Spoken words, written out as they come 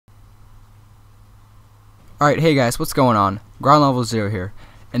Alright, hey guys, what's going on? Groundlevelzero here,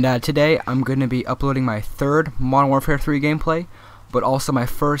 and today I'm going to be uploading my third Modern Warfare 3 gameplay, but also my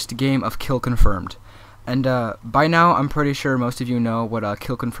first game of Kill Confirmed. And by now I'm pretty sure most of you know what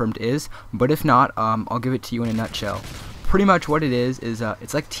Kill Confirmed is, but if not, I'll give it to you in a nutshell. Pretty much what it is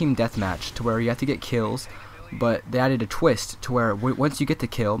it's like Team Deathmatch, to where you have to get kills, but they added a twist to where once you get the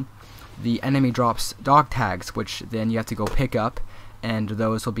kill, the enemy drops dog tags, which then you have to go pick up, and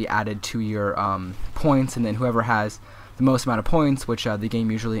those will be added to your points, and then whoever has the most amount of points, which the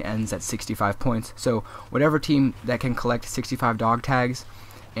game usually ends at 65 points. So whatever team that can collect 65 dog tags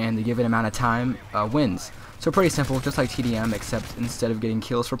and the given amount of time wins. So pretty simple, just like TDM, except instead of getting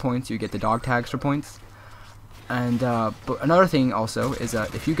kills for points, you get the dog tags for points. And but another thing also is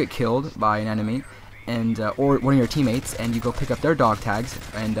if you get killed by an enemy and or one of your teammates, and you go pick up their dog tags,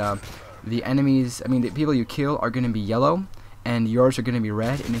 and the enemies, the people you kill are going to be yellow, and yours are going to be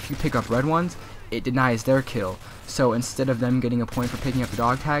red, and if you pick up red ones, it denies their kill. So instead of them getting a point for picking up the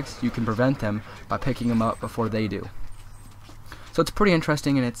dog tags, you can prevent them by picking them up before they do. So it's pretty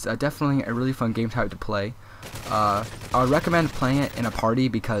interesting, and it's definitely a really fun game type to play. I would recommend playing it in a party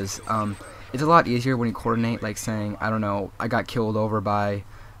because it's a lot easier when you coordinate, like saying, I don't know, I got killed over by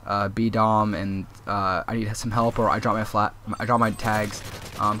B-Dom and I need some help, or I dropped my tags,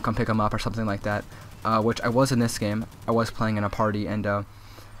 come pick them up, or something like that. Which I was in this game. I was playing in a party, and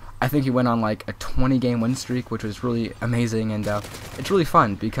I think he went on like a 20-game win streak, which was really amazing, and it's really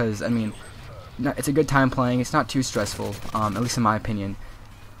fun because, it's a good time playing. It's not too stressful, at least in my opinion,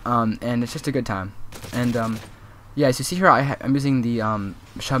 and it's just a good time. And yeah, as you see here, I'm using the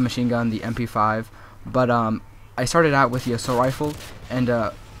submachine gun, the MP5, but I started out with the assault rifle, and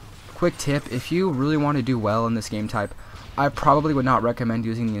quick tip, if you really want to do well in this game type, I probably would not recommend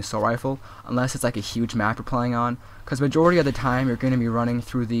using the assault rifle unless it's like a huge map you're playing on, because majority of the time you're going to be running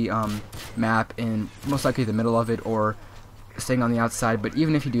through the map in most likely the middle of it, or staying on the outside. But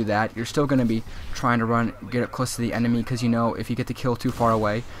even if you do that, you're still going to be trying to get up close to the enemy, because you know if you get the kill too far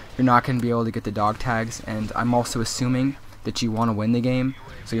away, you're not going to be able to get the dog tags. And I'm also assuming that you want to win the game,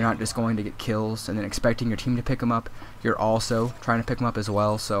 so you're not just going to get kills and then expecting your team to pick them up. You're also trying to pick them up as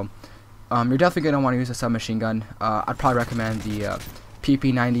well. So you're definitely going to want to use a submachine gun. I'd probably recommend the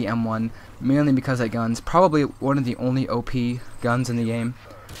PP90 M1, mainly because that gun's probably one of the only OP guns in the game.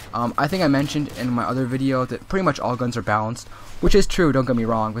 I think I mentioned in my other video that pretty much all guns are balanced, which is true, don't get me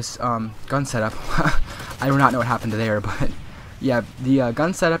wrong. This gun setup, I do not know what happened there, but yeah, the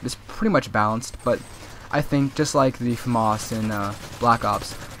gun setup is pretty much balanced, but I think just like the FAMAS in Black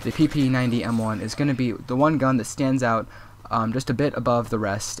Ops, the PP90 M1 is going to be the one gun that stands out just a bit above the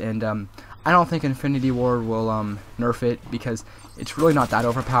rest, and I don't think Infinity Ward will nerf it, because it's really not that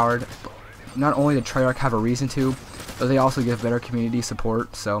overpowered. Not only did Treyarch have a reason to, but they also give better community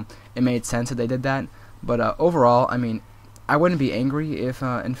support, so it made sense that they did that. But overall, I wouldn't be angry if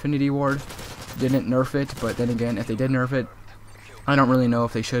Infinity Ward didn't nerf it, but then again, if they did nerf it, I don't really know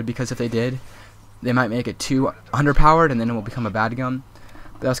if they should, because if they did, they might make it too underpowered, and then it will become a bad gun.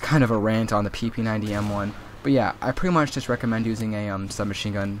 But that's kind of a rant on the PP90 M1. But yeah, I pretty much just recommend using a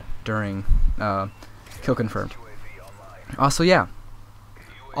submachine gun during Kill Confirmed. Also, yeah.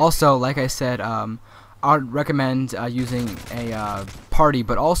 Also, like I said, I would recommend using a party,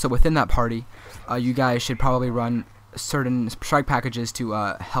 but also within that party, you guys should probably run certain strike packages to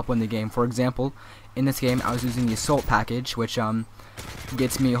help win the game. For example, in this game, I was using the assault package, which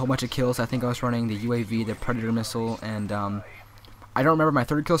gets me a whole bunch of kills. I think I was running the UAV, the Predator missile, and I don't remember my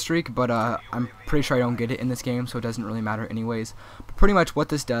third kill streak, but I'm pretty sure I don't get it in this game, so it doesn't really matter anyways. But pretty much what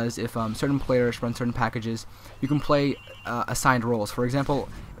this does, if certain players run certain packages, you can play assigned roles. For example,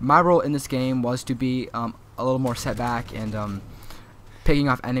 my role in this game was to be a little more set back and picking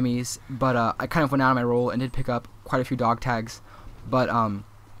off enemies, but I kind of went out of my role and did pick up quite a few dog tags, but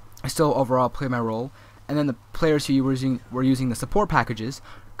I still overall played my role. And then the players who were using the support packages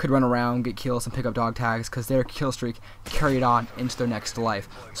could run around, get kills, and pick up dog tags, because their kill streak carried on into their next life.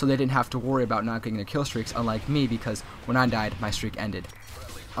 So they didn't have to worry about not getting their kill streaks, unlike me, because when I died, my streak ended.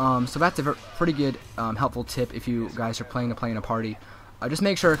 So that's a pretty good, helpful tip if you guys are planning to play in a party. Just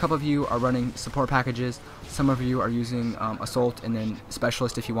make sure a couple of you are running support packages, some of you are using assault, and then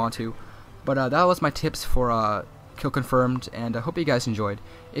specialist if you want to. But that was my tips for Kill Confirmed, and I hope you guys enjoyed.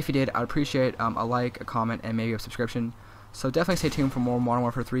 If you did, I'd appreciate a like, a comment, and maybe a subscription. So definitely stay tuned for more Modern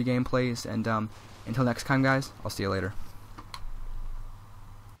Warfare 3 gameplays, and until next time, guys, I'll see you later.